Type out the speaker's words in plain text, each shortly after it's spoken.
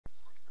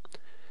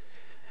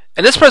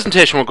In this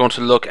presentation we're going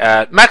to look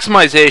at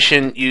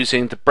maximization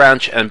using the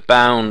branch and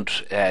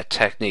bound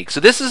technique. So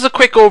this is a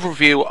quick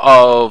overview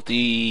of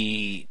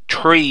the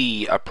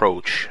tree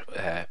approach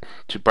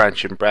to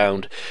branch and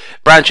bound.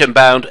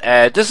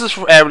 This is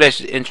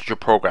related to integer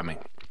programming.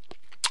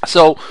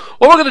 So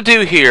what we're going to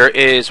do here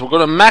is we're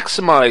going to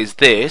maximize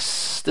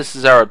this. This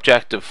is our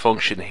objective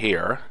function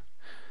here.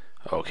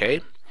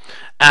 Okay.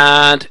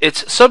 And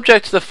it's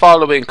subject to the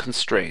following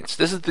constraints.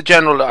 This is the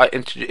general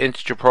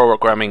integer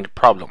programming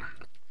problem.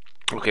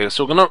 Okay,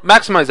 so we're going to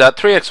maximize that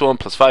 3x1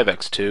 plus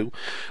 5x2,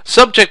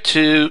 subject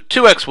to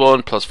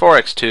 2x1 plus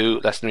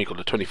 4x2 less than or equal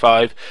to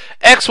 25,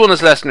 x1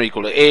 is less than or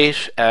equal to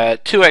 8,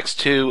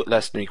 2x2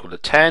 less than or equal to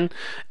 10,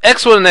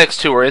 x1 and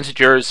x2 are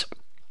integers,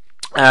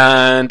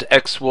 and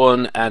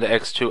x1 and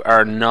x2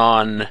 are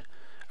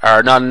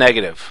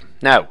non-negative.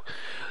 Now,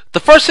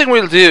 the first thing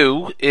we'll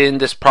do in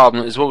this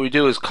problem is what we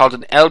do is called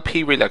an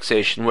LP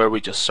relaxation, where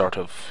we just sort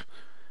of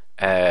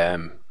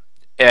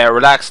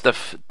relax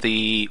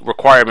the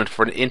requirement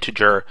for an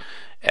integer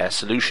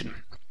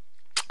solution.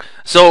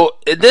 So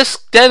this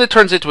then it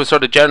turns into a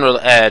sort of general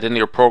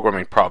linear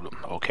programming problem.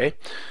 Okay,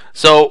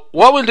 so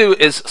what we'll do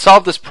is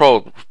solve this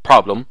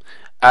problem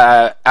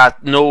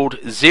at node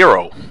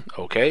 0.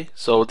 Okay,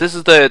 so this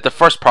is the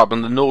first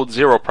problem, the node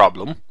 0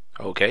 problem.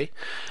 Okay,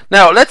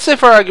 now let's say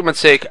for argument's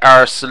sake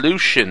our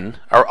solution,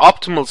 our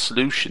optimal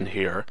solution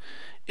here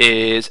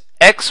is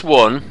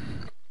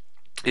x1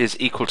 is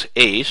equal to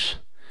 8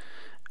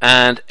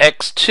 and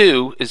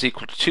x2 is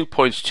equal to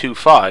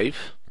 2.25.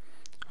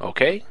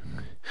 Okay,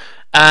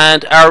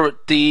 and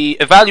the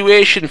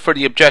evaluation for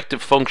the objective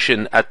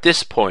function at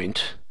this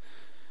point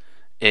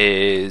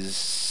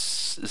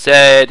is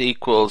z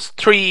equals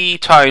 3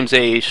 times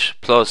 8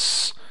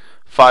 plus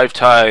 5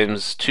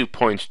 times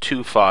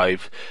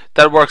 2.25.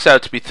 That works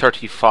out to be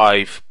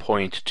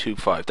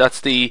 35.25.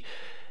 That's the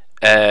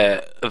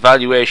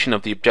evaluation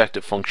of the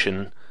objective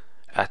function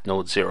at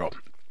node 0.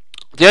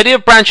 The idea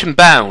of branch and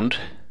bound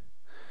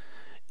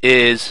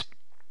is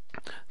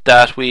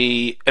that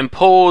we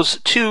impose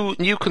two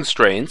new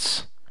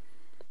constraints.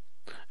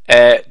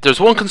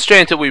 There's one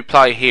constraint that we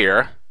apply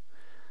here,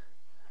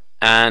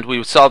 and we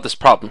would solve this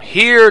problem.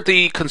 Here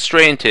the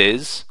constraint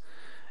is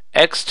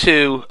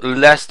x2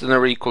 less than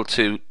or equal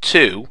to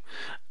 2,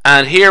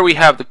 and here we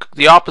have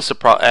the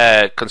opposite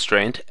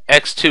constraint,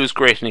 x2 is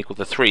greater than or equal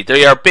to 3.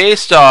 They are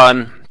based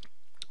on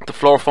the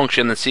floor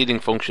function and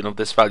ceiling function of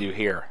this value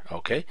here.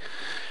 Okay.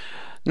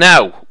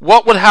 Now,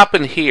 what would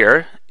happen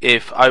here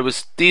if I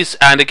was these,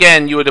 and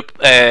again, you would,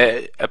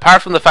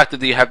 apart from the fact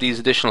that you have these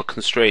additional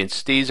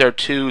constraints, these are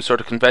two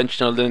sort of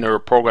conventional linear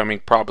programming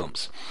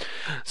problems.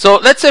 So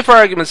let's say for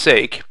argument's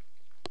sake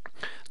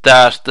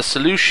that the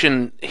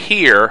solution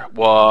here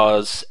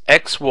was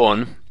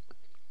x1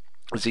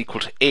 is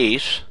equal to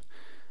 8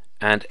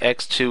 and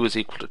x2 is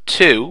equal to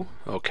 2.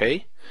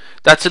 Okay,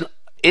 that's an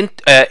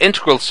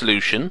integral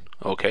solution.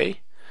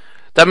 Okay,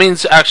 that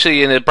means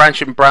actually in a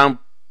branch and bound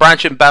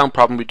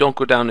problem we don't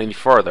go down any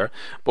further,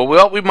 but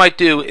what we might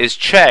do is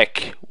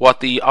check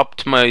what the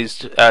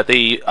optimized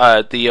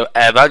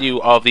value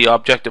of the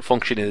objective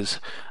function is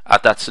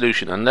at that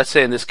solution, and let's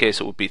say in this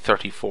case it would be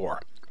 34.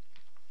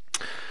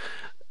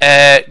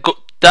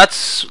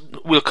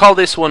 We'll call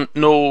this one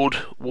node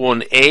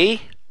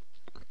 1A,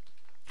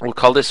 we'll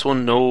call this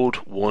one node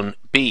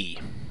 1B.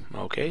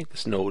 Okay,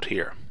 this node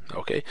here.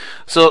 Okay,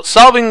 so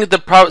solving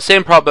the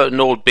same problem at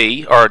node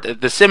B, or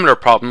the similar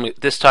problem,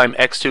 this time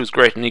x2 is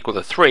greater than or equal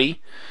to 3.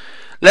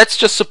 Let's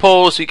just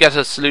suppose we get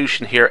a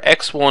solution here.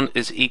 x1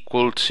 is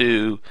equal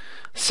to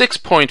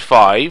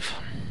 6.5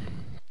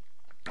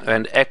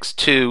 and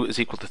x2 is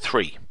equal to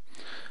 3.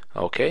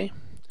 Okay,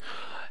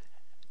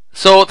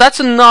 so that's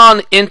a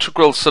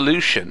non-integral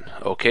solution.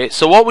 Okay,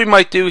 so what we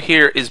might do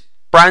here is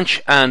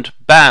branch and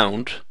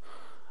bound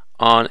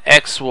on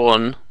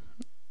x1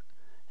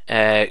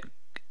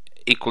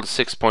 equal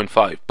to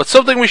 6.5. But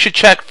something we should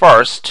check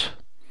first,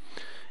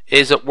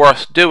 is it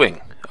worth doing?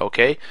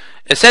 Okay,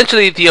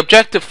 essentially the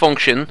objective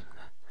function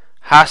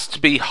has to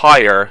be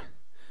higher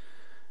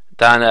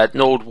than at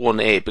node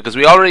 1A, because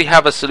we already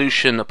have a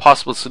solution, a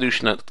possible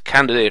solution, a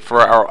candidate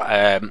for our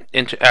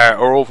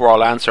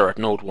overall answer at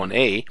node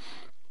 1A.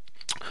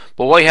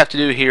 But what you have to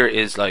do here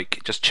is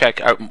just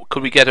check out,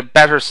 could we get a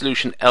better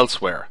solution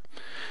elsewhere?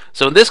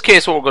 So in this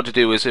case what we're going to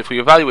do is, if we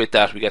evaluate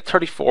that, we get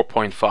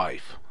 34.5.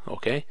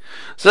 Okay,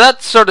 so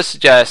that sort of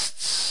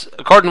suggests,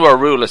 according to our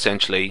rule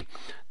essentially,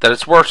 that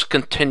it's worth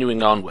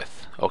continuing on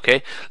with.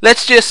 Okay,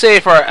 let's just say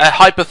for in a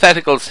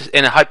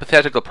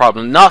hypothetical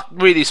problem, not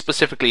really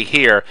specifically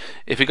here,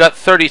 if we got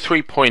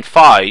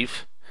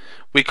 33.5,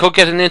 we could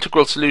get an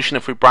integral solution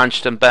if we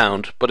branched and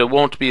bound, but it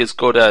won't be as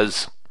good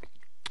as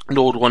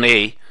node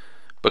 1A,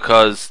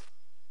 because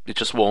it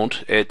just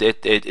won't.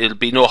 It'll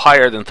be no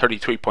higher than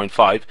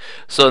 33.5.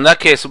 So in that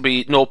case there'll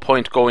be no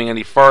point going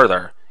any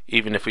further,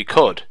 even if we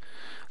could.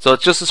 So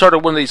it's just a sort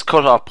of one of these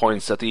cutoff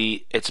points that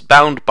it's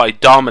bound by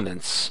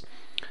dominance,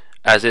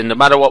 as in no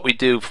matter what we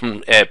do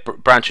from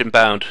branch and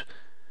bound,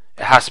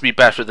 it has to be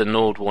better than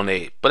node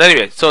 1A. But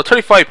anyway, so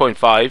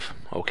 35.5.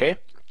 Okay,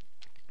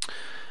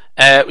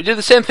 We do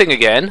the same thing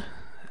again.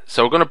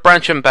 So we're going to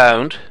branch and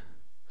bound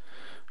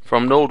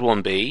from node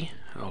 1b.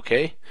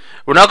 Okay,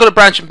 we're not going to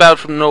branch and bound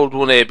from node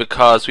 1a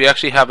because we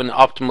actually have an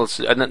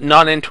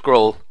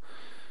integral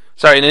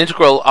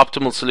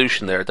optimal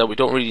solution there that we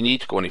don't really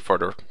need to go any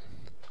further.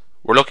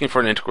 We're looking for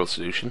an integral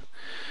solution.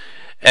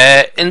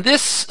 In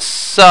this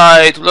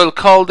side, we'll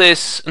call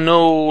this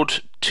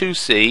node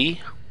 2c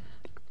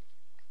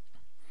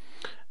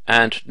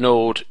and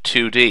node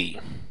 2d.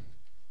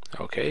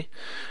 Okay,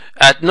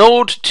 at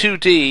node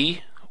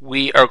 2d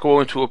we are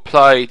going to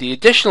apply the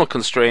additional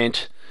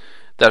constraint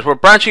that we're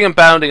branching and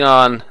bounding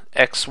on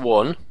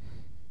x1.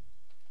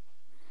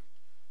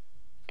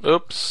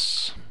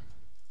 Oops.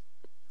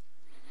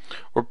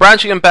 We're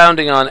branching and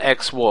bounding on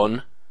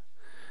x1.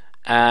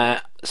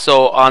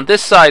 So on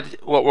this side,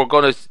 what we're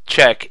going to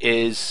check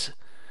is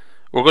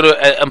we're going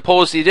to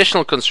impose the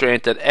additional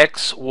constraint that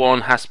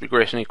x1 has to be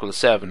greater than or equal to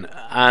 7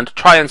 and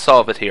try and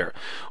solve it here.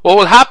 What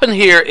will happen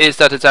here is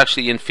that it's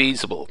actually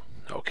infeasible.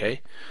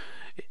 Okay,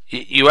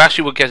 you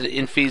actually will get an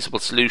infeasible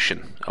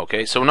solution.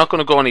 Okay, so we're not going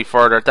to go any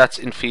further. That's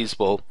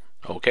infeasible.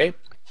 Okay.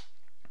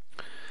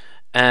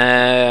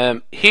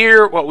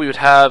 Here what we would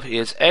have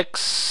is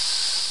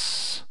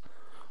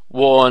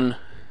x1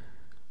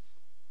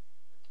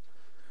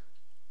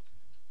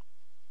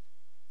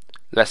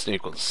 less than or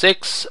equal to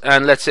 6,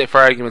 and let's say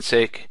for argument's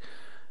sake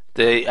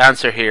the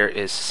answer here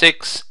is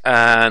 6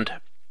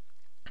 and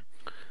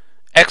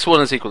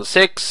x1 is equal to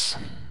 6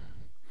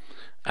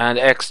 and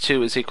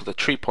x2 is equal to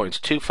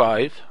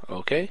 3.25.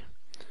 Okay,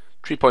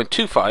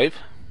 3.25.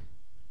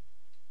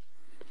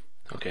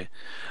 Okay,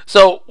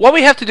 so what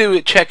we have to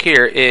do check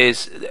here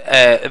is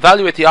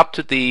evaluate the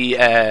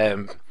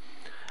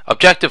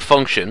objective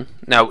function.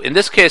 Now in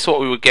this case what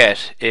we would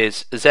get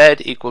is z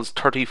equals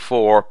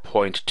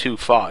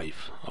 34.25.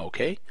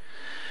 Okay,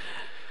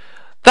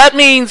 that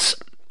means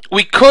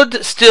we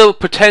could still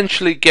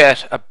potentially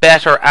get a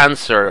better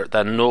answer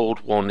than node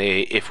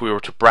 1a if we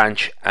were to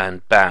branch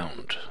and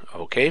bound.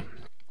 Okay,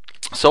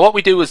 so what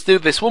we do is do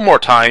this one more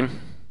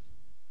time.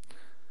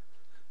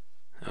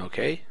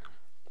 Okay,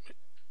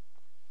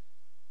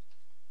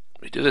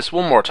 we do this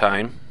one more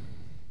time.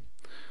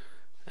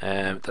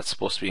 That's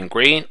supposed to be in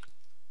green.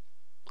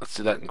 Let's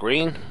do that in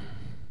green.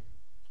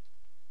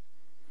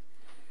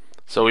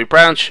 So we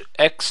branch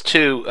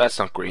x2, that's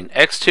not green,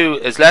 x2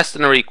 is less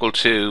than or equal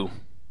to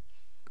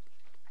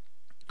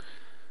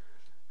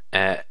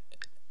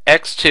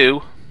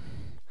x2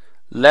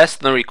 less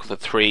than or equal to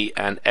 3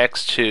 and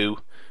x2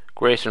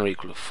 greater than or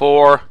equal to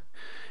 4.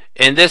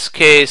 In this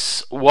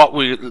case, what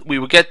we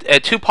would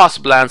get two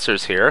possible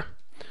answers here.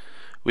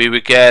 We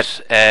would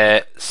get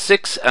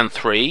 6 and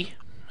 3.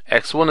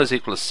 x1 is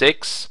equal to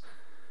 6,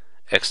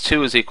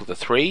 x2 is equal to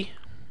 3.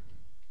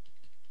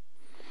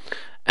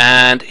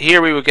 And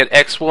here we would get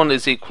x1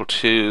 is equal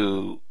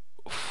to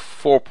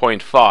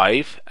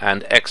 4.5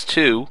 and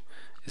x2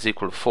 is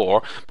equal to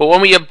 4. But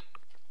when we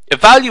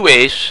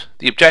evaluate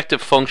the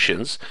objective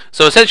functions,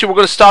 so essentially we're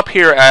going to stop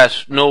here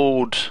at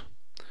node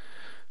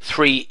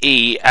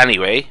 3e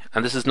anyway,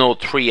 and this is node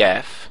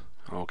 3f.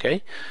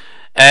 Okay,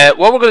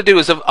 what we're going to do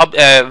is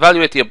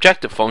evaluate the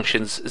objective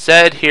functions.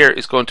 Z here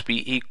is going to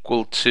be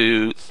equal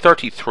to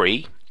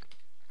 33.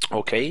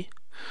 Okay,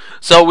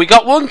 so we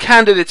got one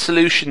candidate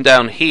solution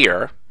down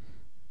here,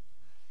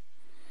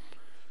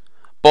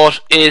 but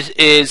it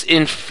is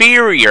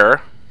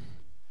inferior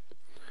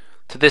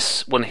to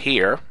this one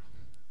here.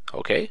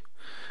 Okay,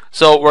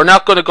 so we're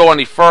not going to go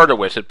any further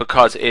with it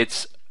because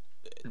it's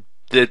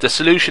the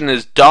solution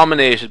is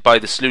dominated by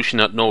the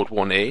solution at node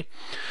 1a.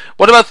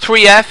 What about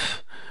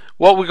 3f?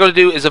 What we're going to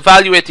do is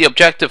evaluate the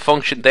objective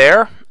function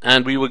there,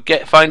 and we would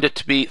find it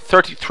to be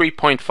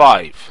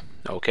 33.5.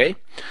 Okay,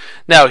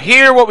 now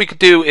here what we could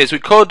do is we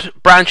could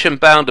branch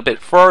and bound a bit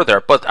further,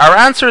 but our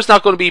answer is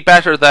not going to be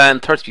better than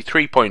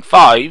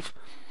 33.5.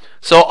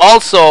 So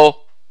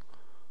also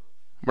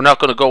we're not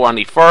going to go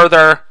any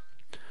further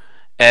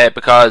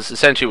because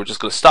essentially we're just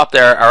going to stop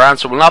there. Our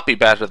answer will not be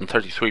better than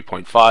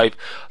 33.5.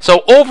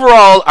 So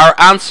overall our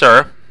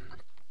answer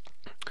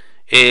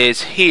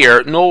is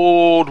here,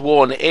 node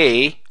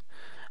 1a,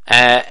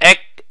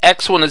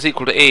 x1 is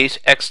equal to 8,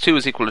 x2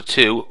 is equal to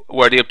 2,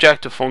 where the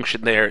objective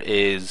function there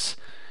is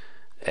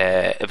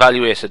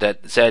evaluated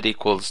at z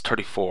equals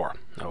 34.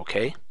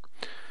 Okay,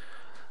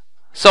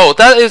 so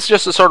that is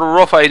just a sort of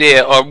rough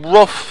idea of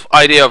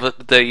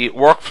the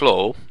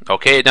workflow.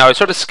 Okay, now I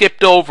sort of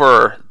skipped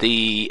over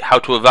the how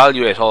to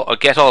evaluate or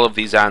get all of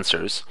these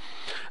answers.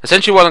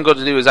 Essentially what I'm going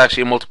to do is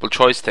actually a multiple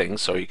choice thing,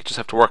 so you just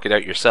have to work it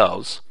out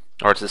yourselves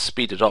or to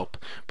speed it up.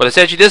 But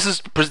essentially this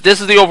is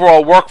the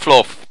overall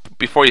workflow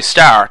before you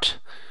start,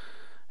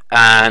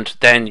 and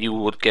then you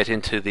would get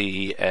into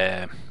the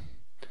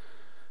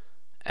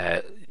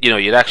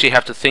you'd actually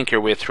have to think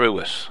your way through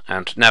it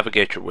and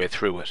navigate your way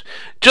through it.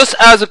 Just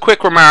as a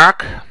quick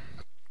remark,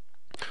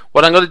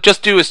 what I'm going to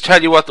just do is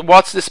tell you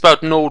what's this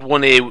about node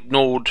 1a,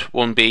 node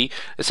 1b.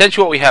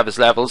 Essentially what we have is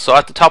levels. So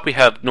at the top we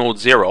have node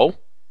 0.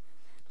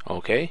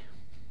 Okay.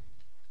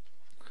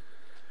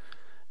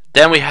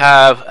 Then we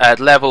have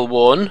at level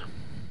 1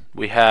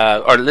 we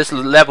have, or this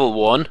is level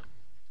 1.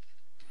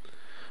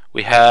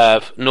 We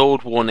have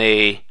node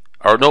 1A,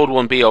 or node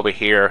 1B over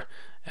here,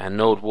 and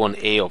node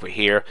 1A over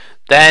here.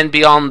 Then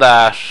beyond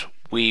that,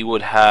 we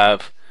would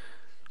have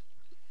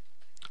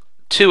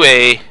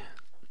 2A,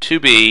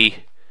 2B,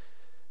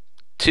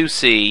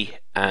 2C,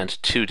 and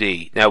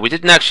 2D. Now, we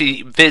didn't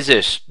actually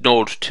visit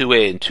node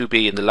 2A and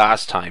 2B in the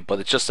last time, but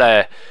it's just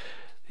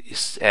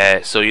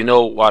so you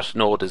know what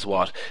node is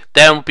what.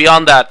 Then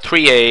beyond that,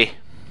 3A,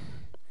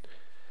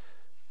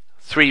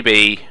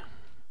 3B,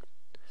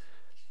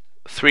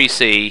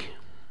 3C,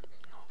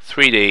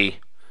 3D,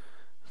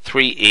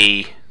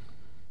 3E,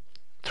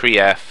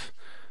 3F,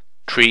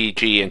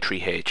 3G, and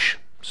 3H.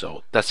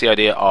 So that's the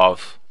idea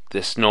of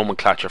this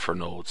nomenclature for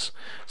nodes.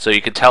 So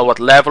you can tell what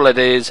level it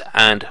is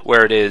and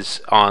where it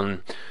is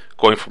on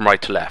going from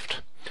right to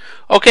left.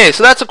 Okay,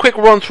 so that's a quick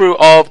run through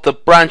of the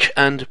branch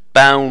and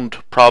bound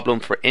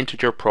problem for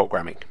integer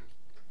programming.